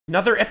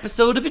Another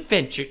episode of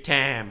Adventure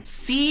Time.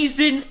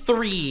 Season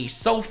 3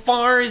 so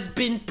far has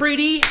been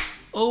pretty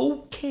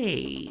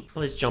okay.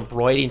 Let's jump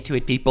right into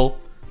it, people.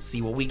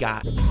 See what we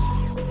got.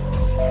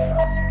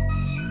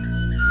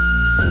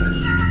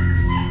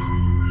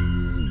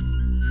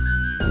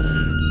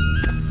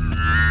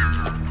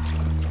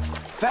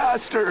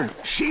 Faster!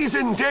 She's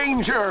in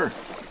danger!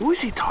 Who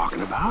is he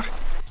talking about?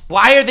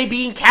 Why are they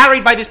being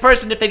carried by this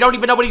person if they don't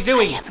even know what he's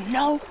doing? I have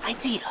no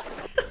idea.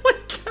 Oh my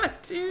god,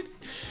 dude.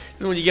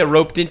 This is when you get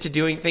roped into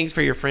doing things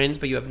for your friends,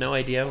 but you have no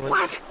idea.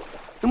 What?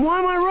 And why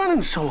am I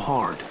running so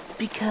hard?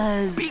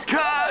 Because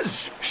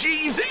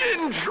she's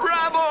in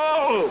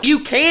trouble!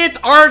 You can't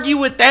argue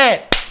with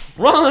that.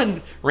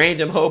 Run,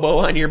 random hobo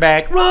on your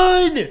back.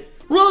 Run!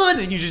 Run!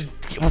 And you just,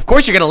 of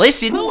course you're gonna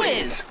listen. Who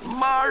is?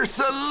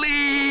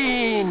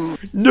 Marceline!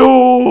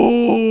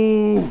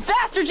 No!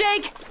 Faster,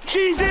 Jake!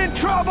 She's in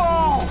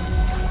trouble!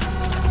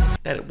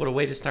 What a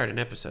way to start an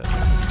episode.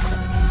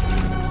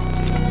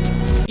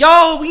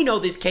 Yo, we know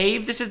this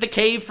cave. This is the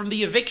cave from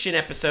the eviction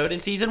episode in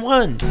season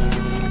 1.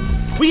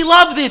 We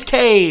love this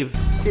cave!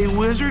 Hey,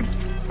 wizard,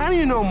 how do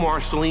you know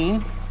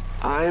Marceline?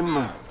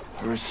 I'm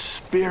her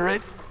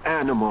spirit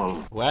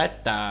animal.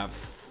 What the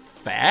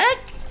fuck?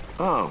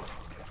 Oh.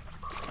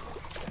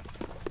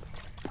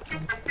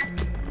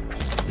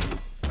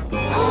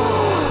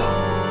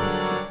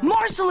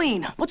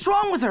 Marceline! What's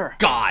wrong with her?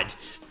 God!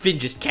 Finn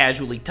just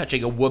casually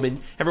touching a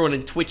woman. Everyone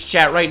in Twitch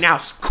chat right now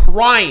is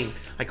crying.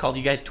 I called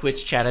you guys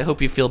Twitch chat. I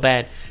hope you feel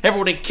bad.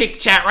 Everyone in Kick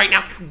chat right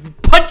now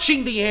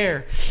punching the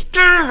air.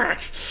 Damn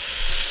it!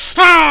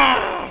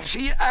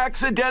 She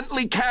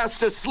accidentally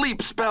cast a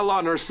sleep spell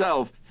on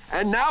herself,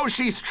 and now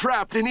she's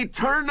trapped in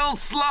eternal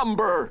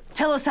slumber.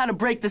 Tell us how to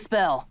break the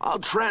spell. I'll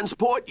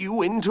transport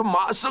you into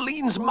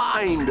Marceline's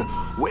mind,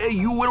 where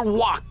you will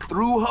walk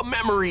through her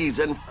memories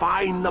and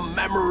find the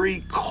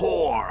memory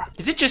core.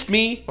 Is it just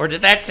me, or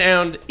does that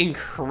sound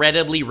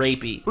incredibly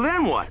rapey? Well,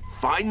 then what?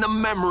 Find the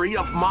memory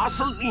of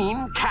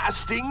Marceline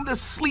casting the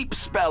sleep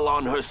spell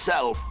on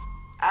herself.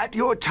 At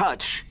your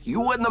touch,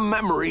 you and the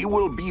memory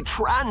will be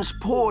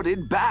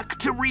transported back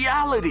to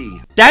reality.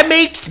 That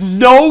makes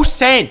no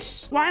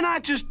sense. Why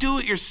not just do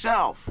it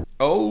yourself?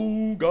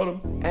 Oh, got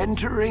him.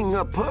 Entering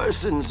a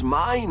person's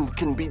mind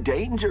can be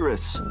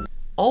dangerous.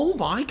 Oh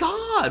my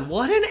god,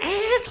 what an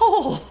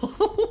asshole.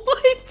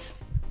 What?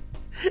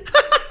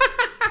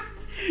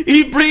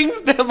 He brings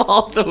them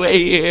all the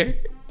way here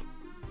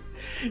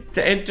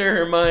to enter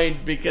her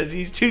mind because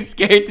he's too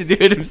scared to do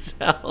it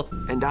himself.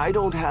 And I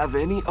don't have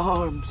any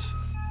arms.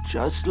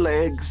 Just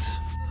legs.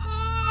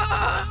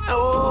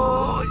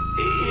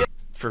 Yeah.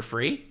 For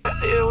free?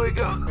 Here we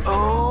go.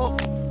 Oh.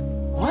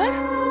 What?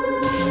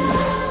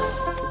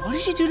 What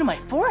did you do to my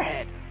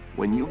forehead?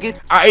 When you get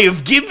I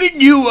have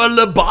given you a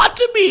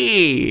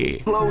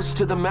lobotomy. close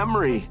to the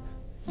memory,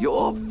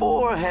 your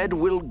forehead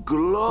will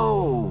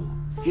glow.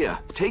 Here,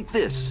 take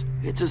this.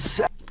 It's a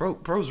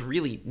Bro's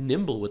really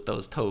nimble with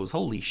those toes.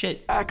 Holy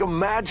shit. sack of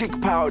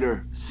magic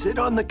powder. Sit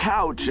on the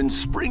couch and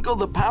sprinkle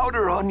the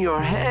powder on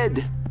your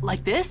head.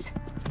 Like this?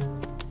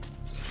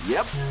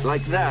 Yep,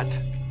 like that.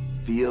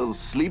 Feels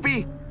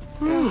sleepy?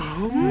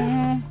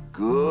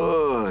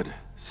 Good.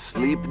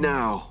 Sleep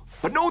now.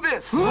 But know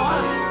this.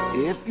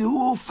 If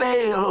you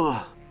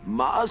fail,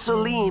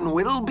 Marceline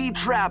will be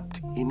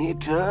trapped in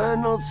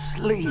eternal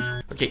sleep.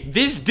 Okay,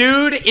 this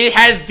dude, it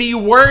has the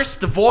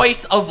worst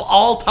voice of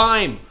all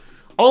time.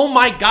 Oh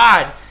my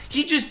god.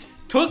 He just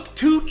took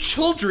 2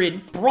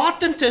 children,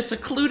 brought them to a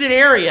secluded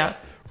area,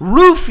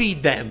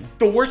 roofied them.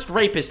 The worst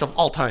rapist of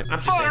all time.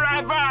 I'm just saying.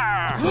 Forever!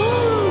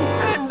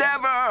 And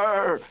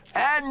ever!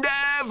 And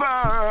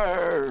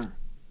ever!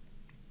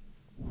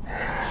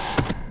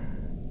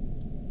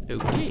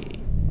 Okay.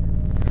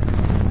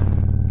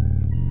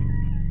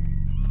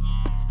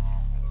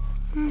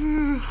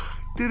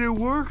 Did it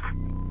work?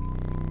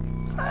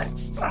 I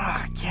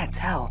can't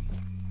tell.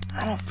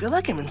 I don't feel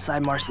like I'm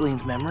inside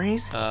Marceline's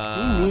memories. Me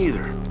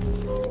neither.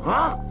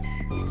 Huh?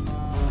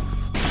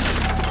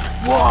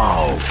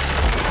 Whoa!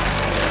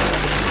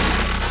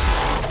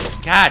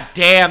 God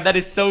damn, that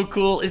is so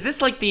cool. Is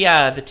this like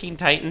the Teen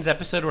Titans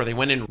episode where they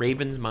went in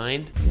Raven's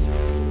mind?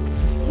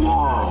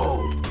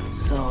 Whoa!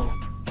 So,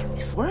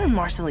 if we're in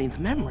Marceline's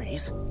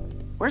memories,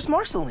 where's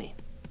Marceline?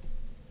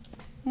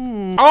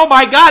 Oh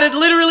my god, it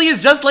literally is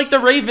just like the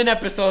Raven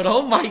episode.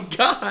 Oh my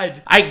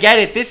god. I get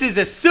it. This is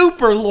a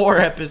super lore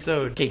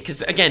episode. Okay,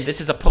 because again, this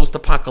is a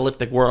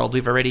post-apocalyptic world.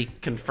 We've already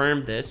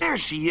confirmed this. There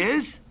she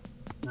is.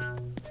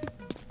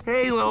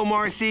 Hey, little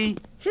Marcy.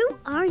 Who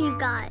are you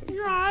guys?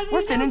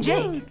 We're Finn and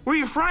Jake. We're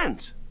your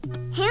friends.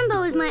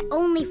 Hambo is my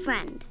only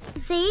friend.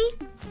 See?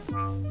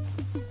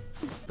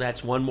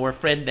 That's one more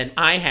friend than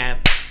I have.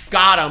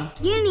 Got him.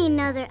 You need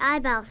another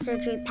eyeball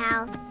surgery,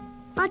 pal.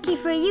 Lucky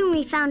for you,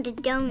 we found a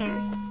donor.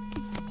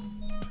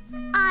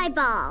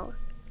 Eyeball.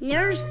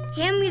 Nurse,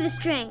 hand me the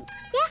string.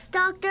 Yes,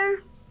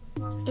 doctor.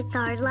 It's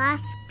our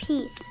last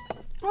piece.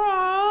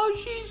 Oh,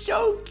 she's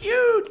so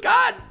cute.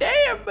 God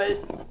damn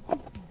it.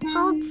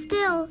 Hold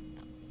still.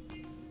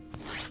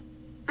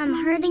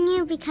 I'm hurting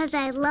you because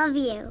I love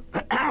you.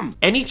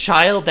 Any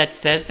child that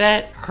says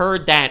that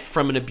heard that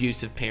from an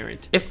abusive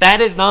parent. If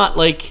that is not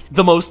like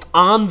the most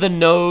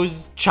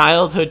on-the-nose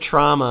childhood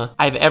trauma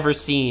I've ever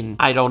seen,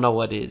 I don't know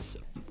what is.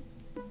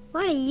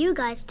 What are you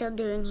guys still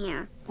doing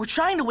here? We're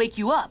trying to wake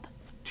you up.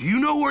 Do you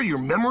know where your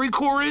memory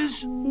core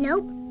is?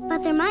 Nope,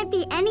 but there might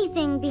be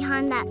anything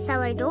behind that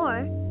cellar door.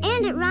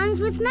 And it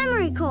rhymes with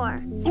memory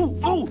core.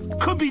 Ooh,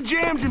 could be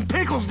jams and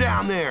pickles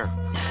down there.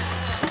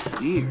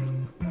 Weird.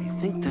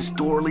 I think this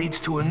door leads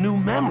to a new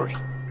memory.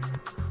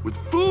 With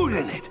food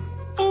in it.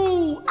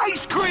 Ooh,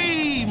 ice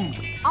cream!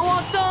 I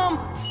want some.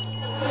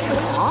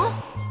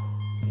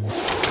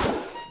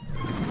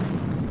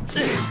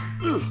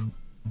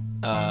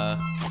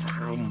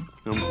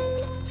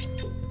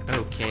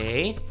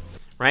 Okay.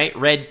 Right,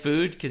 red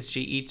food, because she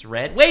eats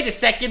red. Wait a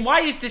second, why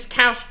is this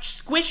cow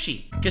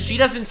squishy? Because she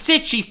doesn't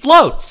sit, she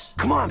floats.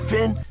 Come on,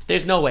 Finn.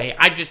 There's no way,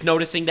 I'm just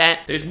noticing that.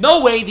 There's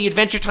no way the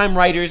Adventure Time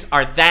writers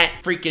are that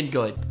freaking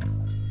good.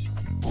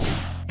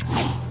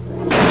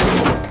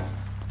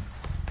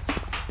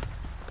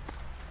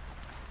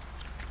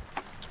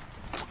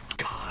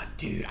 God,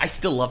 dude, I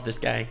still love this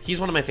guy. He's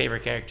one of my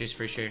favorite characters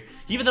for sure.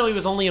 Even though he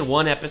was only in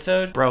one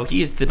episode, bro,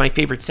 he is my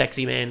favorite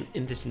sexy man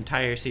in this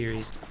entire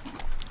series.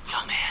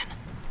 Young man,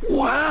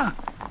 What?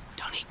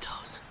 don't eat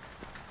those.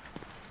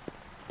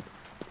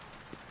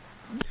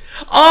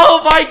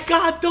 Oh my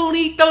god, don't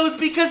eat those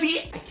because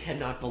I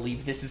cannot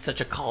believe this is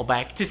such a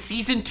callback to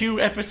season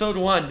 2, episode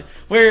 1,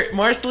 where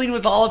Marceline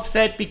was all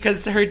upset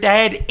because her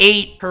dad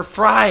ate her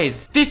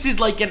fries. This is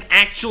like an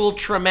actual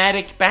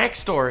traumatic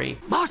backstory.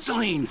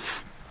 Marceline!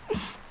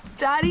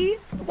 Daddy,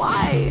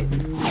 why?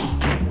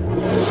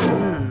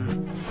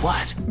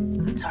 What?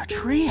 It's our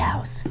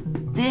treehouse.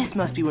 This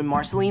must be when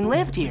Marceline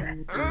lived here.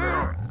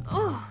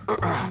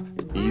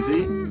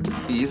 Easy,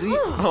 easy.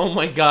 Oh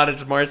my god,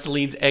 it's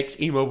Marceline's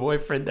ex-emo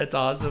boyfriend. That's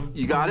awesome.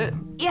 You got it?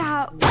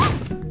 Yeah.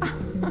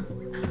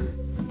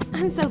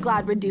 I'm so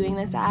glad we're doing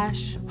this,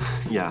 Ash.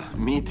 Yeah,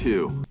 me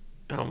too.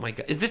 Oh my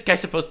god, is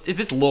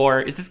this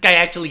lore? Is this guy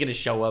actually gonna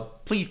show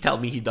up? Please tell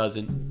me he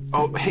doesn't.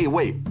 Oh, hey,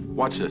 wait.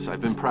 Watch this.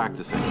 I've been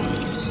practicing.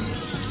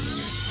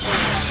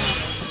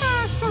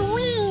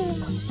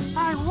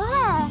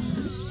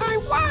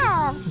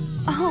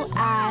 Oh,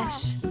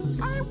 Ash.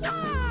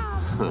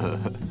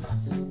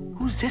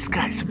 Who's this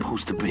guy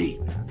supposed to be?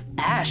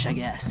 Ash, I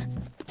guess.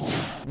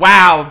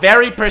 Wow,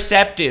 very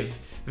perceptive.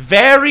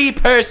 Very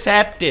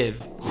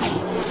perceptive.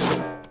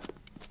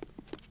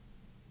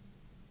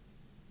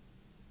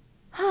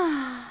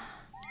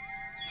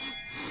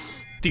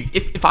 Dude,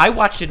 if I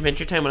watched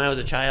Adventure Time when I was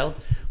a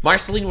child,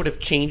 Marceline would have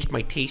changed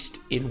my taste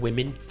in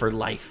women for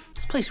life.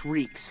 This place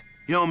reeks.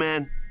 Yo,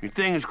 man, your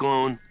thing is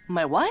glowing.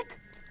 My what?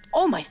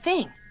 Oh, my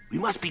thing. We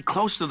must be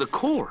close to the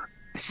core.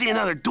 I see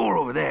another door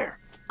over there.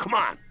 Come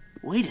on.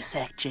 Wait a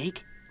sec,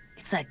 Jake.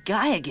 It's that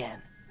guy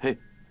again. Hey,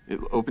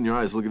 open your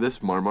eyes. Look at this,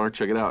 Marmar.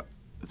 Check it out.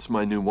 It's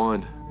my new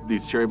wand.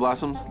 These cherry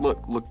blossoms,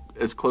 look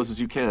as close as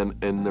you can,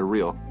 and they're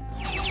real.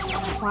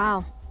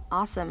 Wow,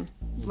 awesome.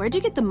 Where'd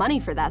you get the money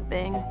for that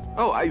thing?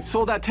 Oh, I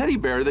sold that teddy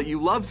bear that you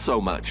love so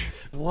much.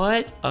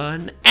 What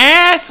an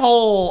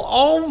asshole!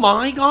 Oh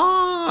my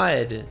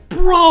god!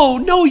 Bro,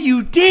 no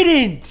you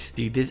didn't!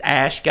 Dude, this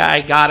Ash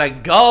guy gotta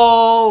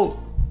go!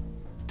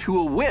 To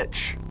a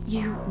witch.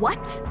 You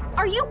what?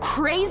 Are you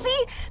crazy?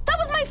 That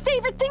was my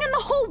favorite thing in the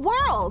whole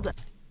world.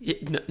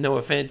 No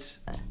offense.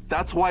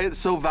 That's why it's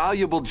so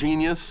valuable,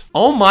 genius.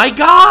 Oh my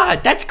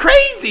god! That's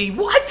crazy!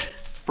 What?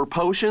 For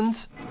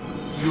potions?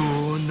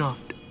 You're not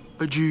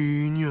a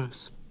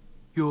genius.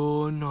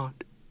 You're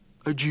not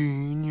a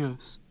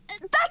genius.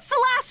 That's the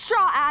last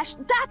straw, Ash.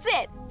 That's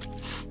it.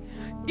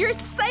 You're a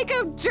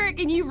psycho jerk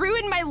and you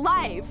ruined my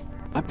life.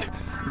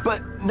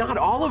 But not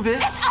all of it.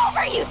 It's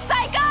over, you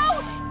psycho!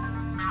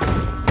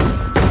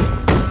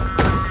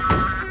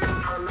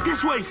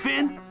 This way,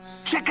 Finn.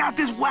 Check out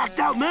this whacked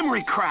out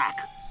memory crack.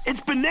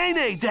 It's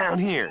Banana down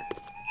here.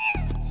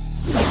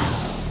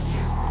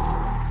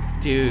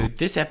 Dude,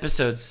 this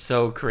episode's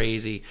so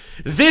crazy.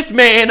 This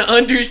man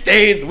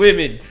understands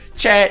women.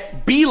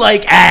 Chat, be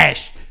like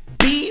Ash.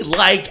 Be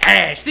like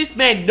Ash. This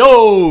man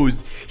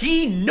knows.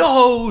 He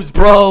knows,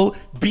 bro.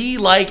 Be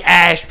like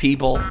Ash,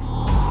 people.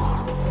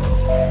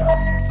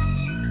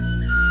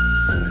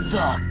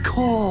 The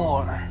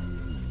core.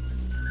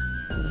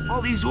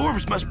 All these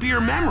orbs must be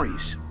your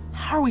memories.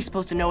 How are we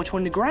supposed to know which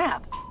one to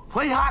grab?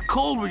 Play hot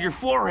cold with your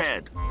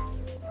forehead.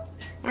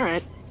 All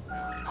right.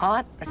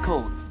 Hot or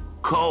cold?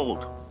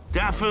 Cold.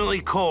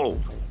 Definitely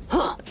cold.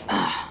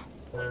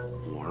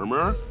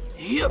 Warmer.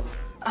 Yep.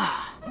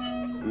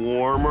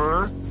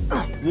 Warmer.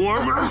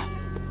 Warmer.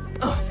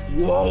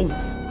 Whoa.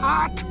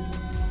 Hot.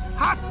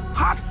 Hot,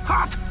 hot,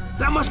 hot.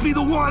 That must be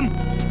the one.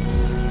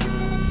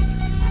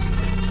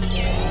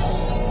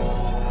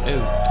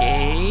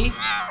 Okay.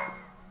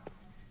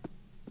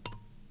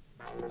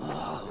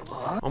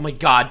 Oh my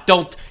god,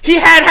 don't. He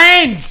had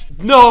hands!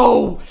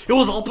 No! It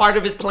was all part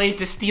of his plan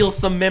to steal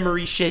some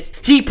memory shit.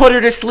 He put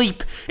her to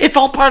sleep. It's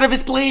all part of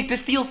his plan to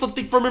steal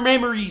something from her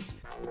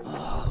memories.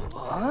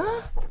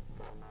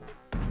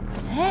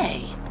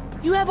 Hey,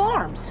 You have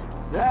arms.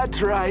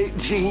 That's right,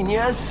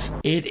 genius.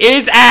 It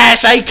is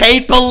Ash. I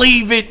can't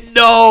believe it.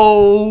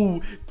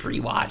 No.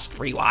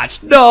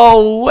 Pre-watched.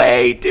 No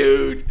way,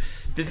 dude.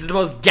 This is the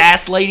most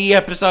gaslighty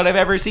episode I've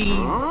ever seen.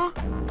 Huh?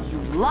 You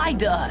lied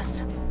to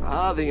us.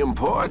 The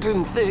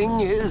important thing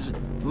is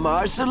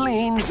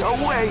Marceline's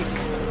awake.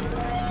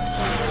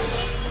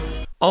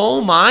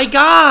 Oh my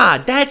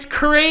god, that's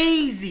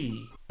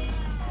crazy.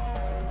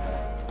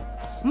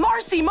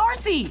 Marcy!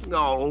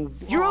 No.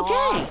 You're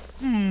okay.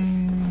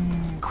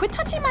 Quit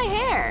touching my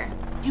hair.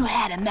 You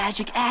had a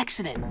magic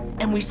accident,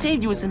 and we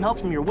saved you with some help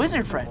from your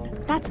wizard friend.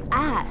 That's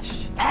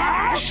Ash.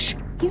 Ash!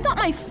 He's not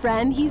my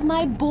friend, he's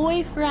my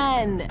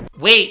boyfriend.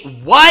 Wait,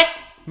 what?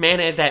 Man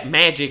has that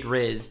magic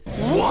riz.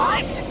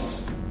 What?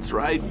 That's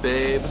right,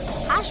 babe.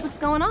 Ash, what's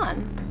going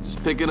on?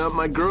 Just picking up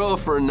my girl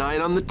for a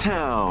night on the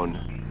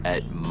town.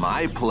 At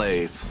my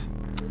place.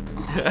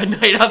 A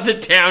night on the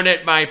town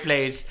at my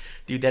place.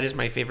 Dude, that is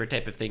my favorite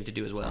type of thing to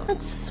do as well.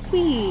 That's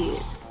sweet.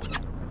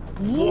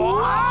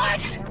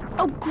 What?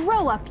 Oh,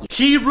 grow up, you.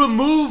 He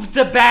removed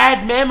the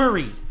bad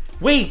memory.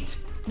 Wait.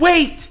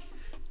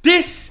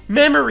 This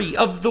memory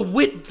of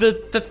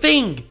the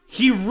thing.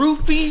 He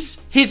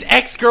roofies his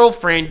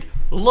ex-girlfriend,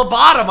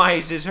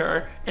 lobotomizes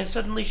her, and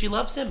suddenly she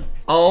loves him.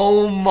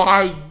 Oh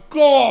my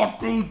god,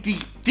 dude.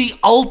 The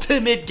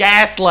ultimate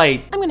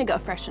gaslight. I'm gonna go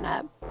freshen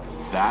up.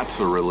 That's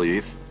a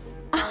relief.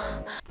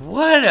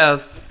 What a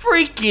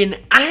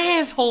freaking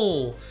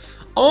asshole.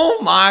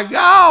 Oh my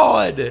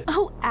god.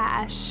 Oh,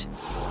 Ash.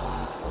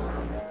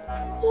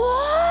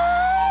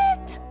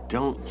 What?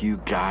 Don't you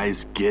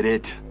guys get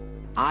it?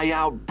 I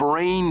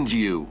outbrained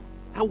you.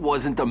 That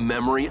wasn't the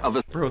memory of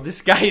a— Bro,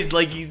 this guy is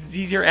like,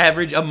 he's your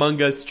average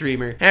Among Us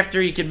streamer.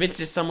 After he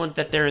convinces someone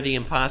that they're the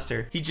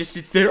imposter, he just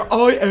sits there,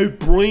 I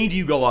outbrained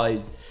you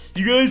guys.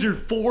 You guys are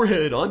 4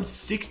 head, I'm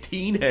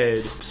 16 head.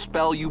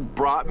 spell you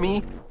brought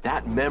me.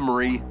 That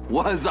memory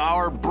was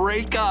our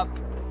breakup.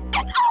 It's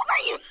over,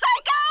 you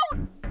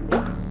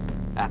psycho!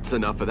 That's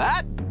enough of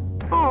that.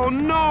 Oh,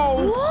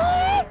 no.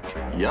 What?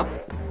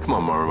 Yep. Come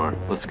on,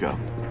 Marmar, let's go.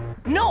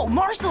 No,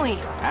 Marceline!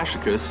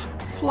 Ashicus,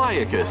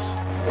 Flyicus.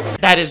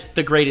 That is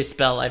the greatest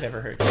spell I've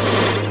ever heard.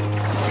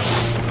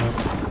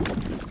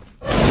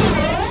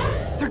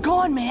 They're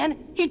gone, man.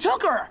 He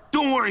took her.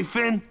 Don't worry,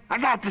 Finn. I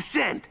got the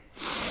scent.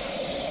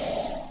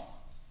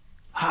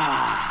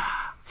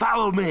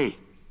 Follow me.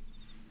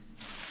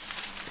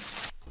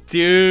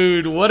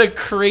 Dude, what a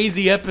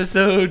crazy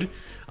episode.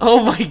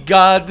 Oh my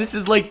god, this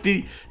is like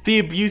the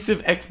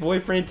abusive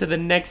ex-boyfriend to the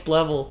next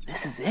level.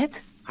 This is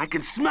it? I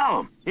can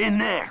smell him in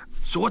there.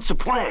 So what's the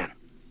plan?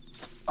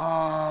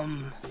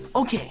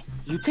 Okay.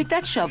 You take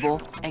that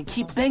shovel and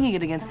keep banging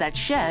it against that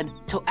shed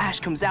till Ash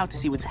comes out to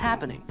see what's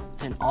happening.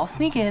 Then I'll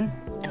sneak in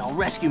and I'll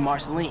rescue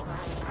Marceline.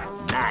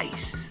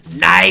 Nice.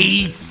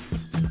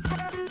 Nice!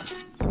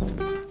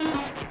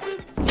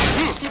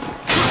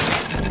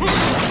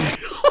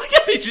 Oh my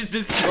god, they just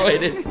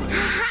destroyed it.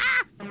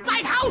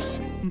 My house!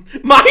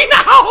 Mine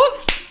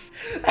house!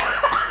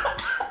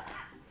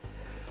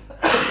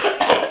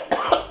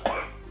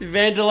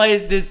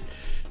 Vandalized this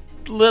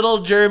little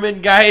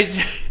German guy's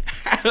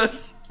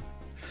house.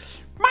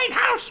 Mine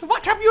house,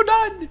 what have you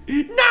done?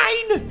 9!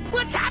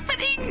 What's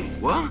happening?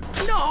 What?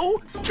 No!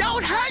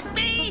 Don't hurt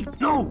me!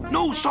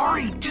 No,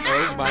 sorry.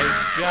 Oh my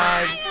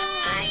god.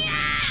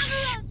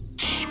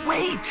 Shh,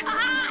 wait.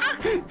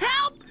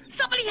 Help!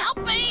 Somebody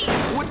help me!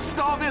 What's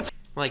all this?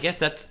 Well, I guess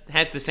that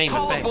has the same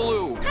Call effect.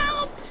 Baloo.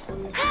 Help!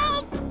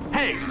 Help!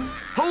 Hey,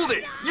 hold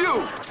it!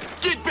 You!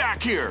 Get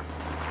back here!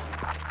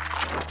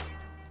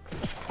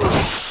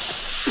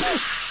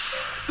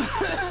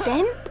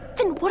 Finn?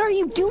 Finn, what are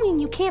you doing?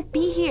 You can't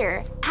be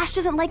here. Ash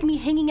doesn't like me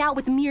hanging out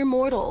with mere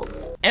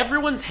mortals.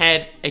 Everyone's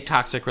had a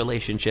toxic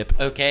relationship,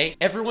 okay?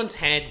 Everyone's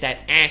had that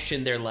Ash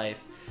in their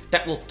life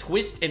that will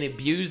twist and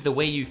abuse the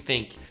way you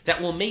think, that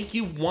will make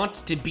you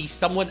want to be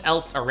someone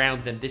else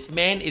around them. This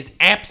man is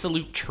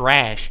absolute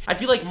trash. I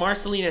feel like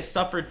Marceline has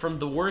suffered from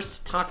the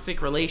worst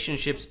toxic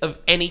relationships of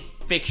any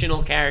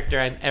fictional character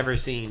I've ever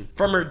seen.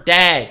 From her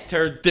dad,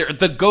 to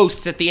the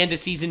ghosts at the end of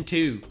season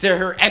 2, to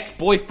her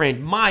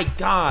ex-boyfriend. My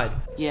god.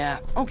 Yeah,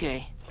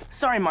 okay.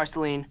 Sorry,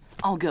 Marceline.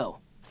 I'll go.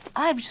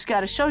 I've just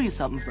got to show you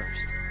something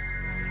first.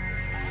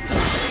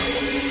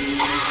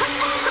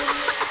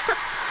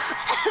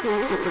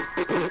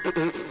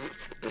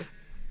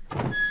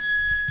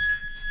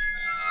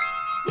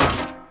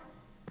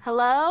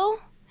 Hello?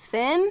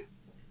 Finn?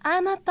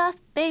 I'm a buff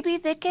baby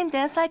that can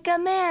dance like a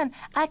man.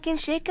 I can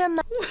shake a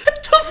What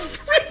the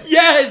frick?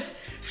 Yes!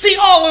 See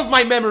all of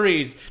my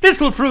memories! This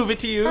will prove it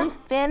to you!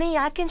 Fanny,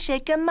 I can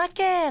shake 'em, I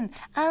can.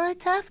 I'm a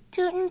tough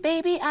tootin'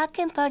 baby, I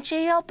can punch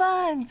in your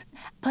buns.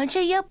 Punch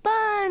in your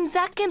buns,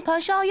 I can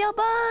punch all your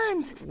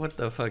buns. What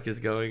the fuck is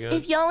going on?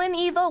 If you're an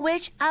evil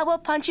witch, I will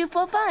punch you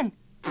for fun.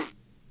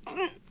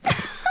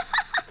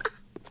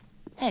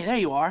 Hey, there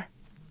you are.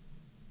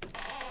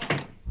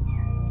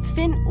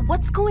 Finn,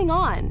 what's going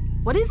on?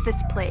 What is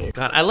this play?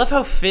 God, I love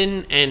how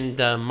Finn and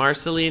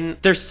Marceline,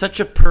 they're such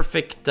a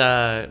perfect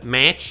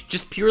match,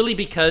 just purely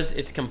because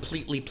it's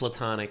completely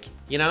platonic,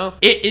 you know?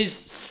 It is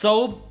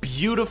so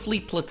beautifully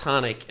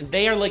platonic, and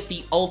they are like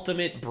the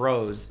ultimate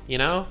bros, you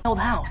know? Old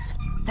house.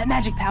 That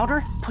magic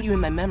powder put you in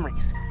my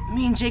memories.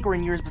 Me and Jake were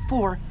in yours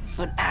before,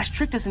 but Ash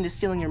tricked us into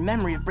stealing your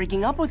memory of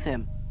breaking up with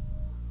him.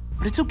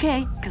 But it's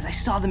okay, because I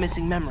saw the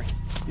missing memory.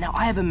 Now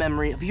I have a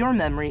memory of your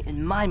memory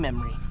in my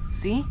memory.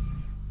 See?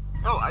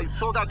 Oh, I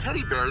sold that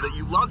teddy bear that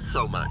you loved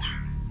so much.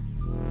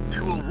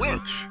 To a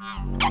witch.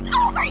 It's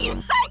over, you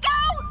psycho!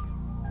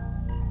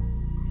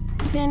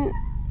 Finn,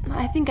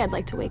 I think I'd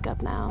like to wake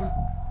up now.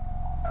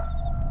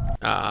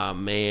 Aw,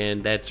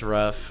 man, that's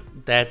rough.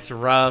 That's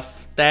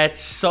rough.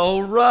 That's so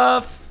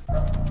rough.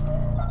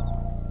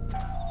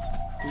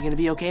 You gonna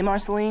be okay,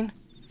 Marceline?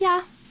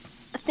 Yeah.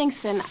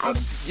 Thanks, Finn.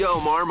 Yo,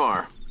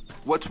 Marmar.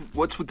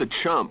 What's with the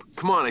chump?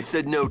 Come on, I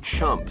said no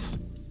chumps.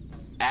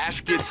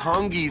 Ash gets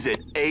hungies at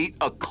 8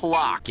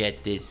 o'clock.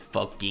 Get this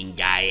fucking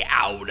guy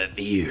out of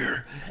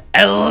here.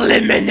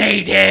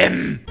 Eliminate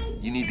him!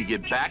 You need to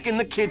get back in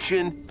the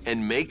kitchen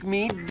and make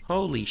me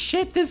Holy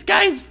shit, this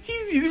guy's,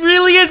 he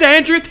really is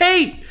Andrew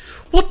Tate!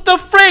 What the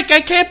frick? I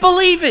can't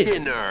believe it!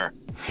 dinner.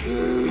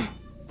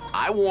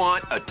 I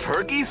want a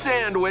turkey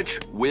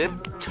sandwich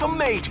with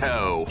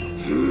tomato.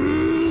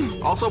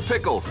 Also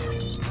pickles.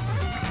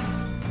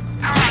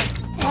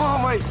 Oh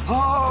my,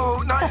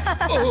 oh,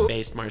 not,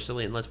 Based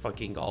Marceline, let's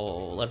fucking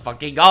go. Let's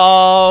fucking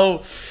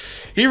go!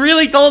 He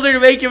really told her to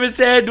make him a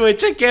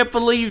sandwich. I can't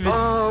believe it.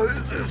 I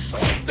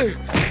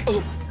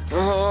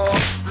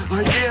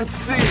can't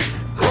see.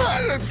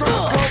 Someone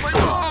call my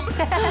mom.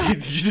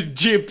 He's just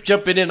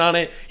jumping in on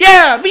it.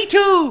 Yeah, me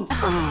too!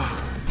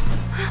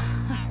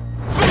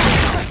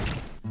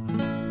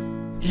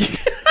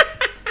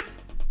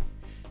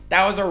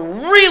 That was a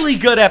really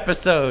good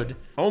episode.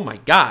 Oh my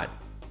god.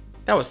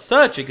 That was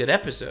such a good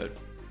episode.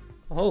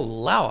 Oh,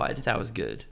 Lord, that was good.